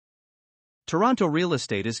Toronto real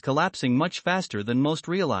estate is collapsing much faster than most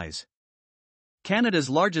realize. Canada's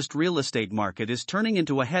largest real estate market is turning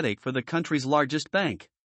into a headache for the country's largest bank.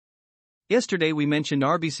 Yesterday we mentioned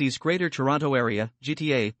RBC's Greater Toronto Area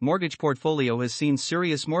 (GTA) mortgage portfolio has seen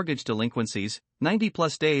serious mortgage delinquencies,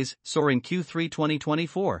 90-plus days, soar in Q3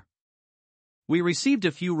 2024. We received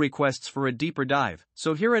a few requests for a deeper dive,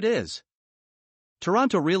 so here it is.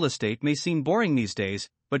 Toronto real estate may seem boring these days,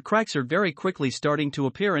 but cracks are very quickly starting to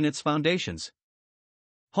appear in its foundations.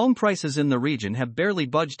 Home prices in the region have barely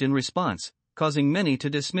budged in response, causing many to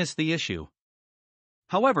dismiss the issue.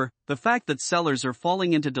 However, the fact that sellers are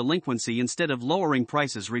falling into delinquency instead of lowering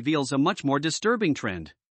prices reveals a much more disturbing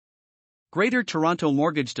trend. Greater Toronto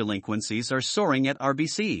mortgage delinquencies are soaring at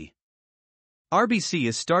RBC. RBC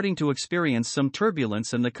is starting to experience some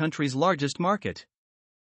turbulence in the country's largest market.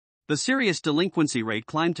 The serious delinquency rate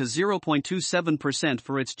climbed to 0.27%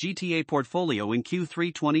 for its GTA portfolio in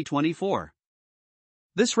Q3 2024.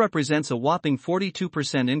 This represents a whopping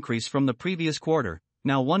 42% increase from the previous quarter,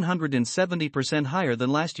 now 170% higher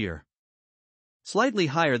than last year. Slightly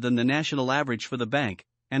higher than the national average for the bank,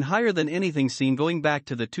 and higher than anything seen going back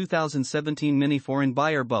to the 2017 mini foreign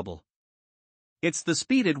buyer bubble. It's the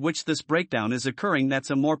speed at which this breakdown is occurring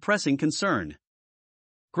that's a more pressing concern.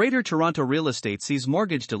 Greater Toronto real estate sees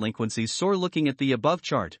mortgage delinquencies soar. Looking at the above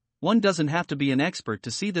chart, one doesn't have to be an expert to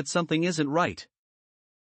see that something isn't right.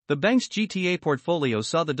 The bank's GTA portfolio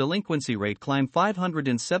saw the delinquency rate climb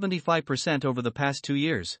 575% over the past 2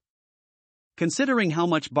 years. Considering how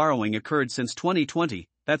much borrowing occurred since 2020,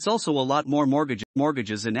 that's also a lot more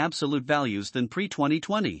mortgages in absolute values than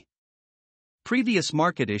pre-2020. Previous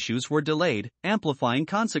market issues were delayed, amplifying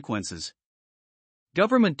consequences.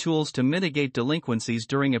 Government tools to mitigate delinquencies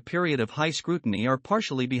during a period of high scrutiny are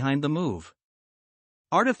partially behind the move.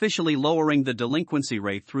 Artificially lowering the delinquency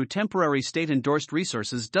rate through temporary state-endorsed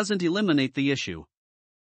resources doesn't eliminate the issue.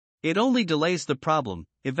 It only delays the problem,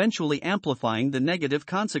 eventually amplifying the negative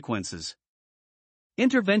consequences.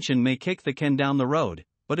 Intervention may kick the can down the road,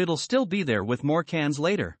 but it'll still be there with more cans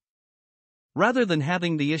later. Rather than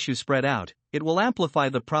having the issue spread out, it will amplify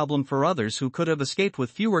the problem for others who could have escaped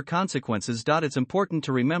with fewer consequences. It's important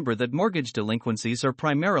to remember that mortgage delinquencies are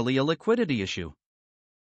primarily a liquidity issue.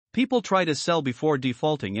 People try to sell before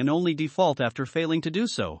defaulting and only default after failing to do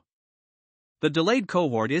so. The delayed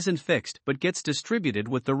cohort isn't fixed but gets distributed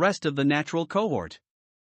with the rest of the natural cohort.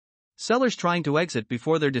 Sellers trying to exit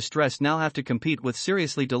before they're distressed now have to compete with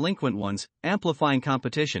seriously delinquent ones, amplifying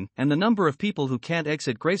competition and the number of people who can't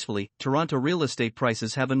exit gracefully. Toronto real estate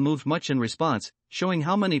prices haven't moved much in response, showing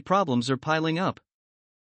how many problems are piling up.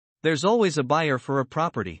 There's always a buyer for a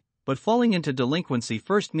property, but falling into delinquency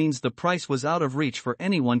first means the price was out of reach for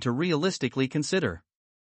anyone to realistically consider.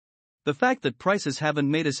 The fact that prices haven't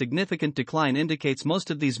made a significant decline indicates most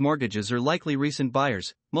of these mortgages are likely recent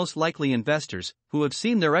buyers, most likely investors, who have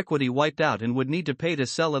seen their equity wiped out and would need to pay to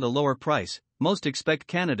sell at a lower price. Most expect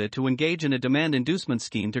Canada to engage in a demand inducement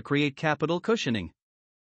scheme to create capital cushioning.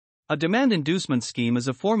 A demand inducement scheme is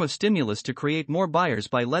a form of stimulus to create more buyers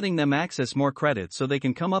by letting them access more credit so they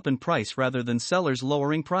can come up in price rather than sellers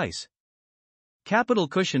lowering price. Capital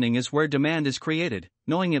cushioning is where demand is created,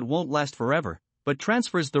 knowing it won't last forever, but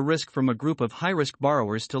transfers the risk from a group of high-risk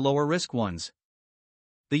borrowers to lower-risk ones.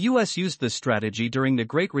 The U.S. used this strategy during the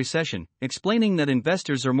Great Recession, explaining that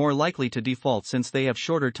investors are more likely to default since they have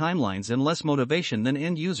shorter timelines and less motivation than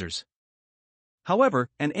end users. However,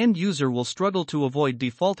 an end user will struggle to avoid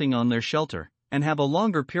defaulting on their shelter, and have a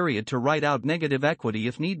longer period to write out negative equity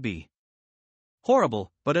if need be.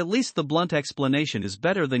 Horrible, but at least the blunt explanation is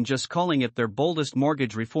better than just calling it their boldest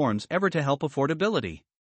mortgage reforms ever to help affordability.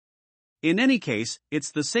 In any case,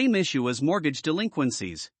 it's the same issue as mortgage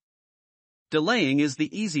delinquencies. Delaying is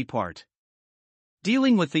the easy part.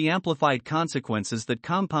 Dealing with the amplified consequences that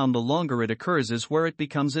compound the longer it occurs is where it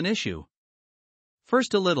becomes an issue.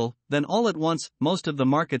 First a little, then all at once. Most of the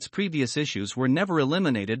market's previous issues were never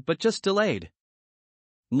eliminated but just delayed.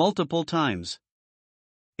 Multiple times.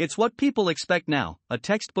 It's what people expect now, a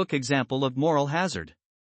textbook example of moral hazard.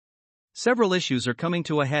 Several issues are coming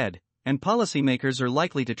to a head, and policymakers are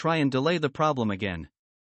likely to try and delay the problem again.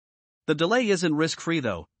 The delay isn't risk-free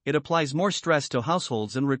though, it applies more stress to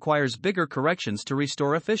households and requires bigger corrections to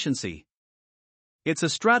restore efficiency. It's a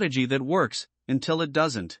strategy that works, until it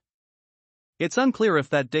doesn't. It's unclear if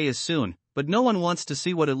that day is soon, but no one wants to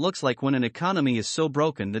see what it looks like when an economy is so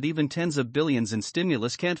broken that even tens of billions in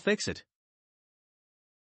stimulus can't fix it.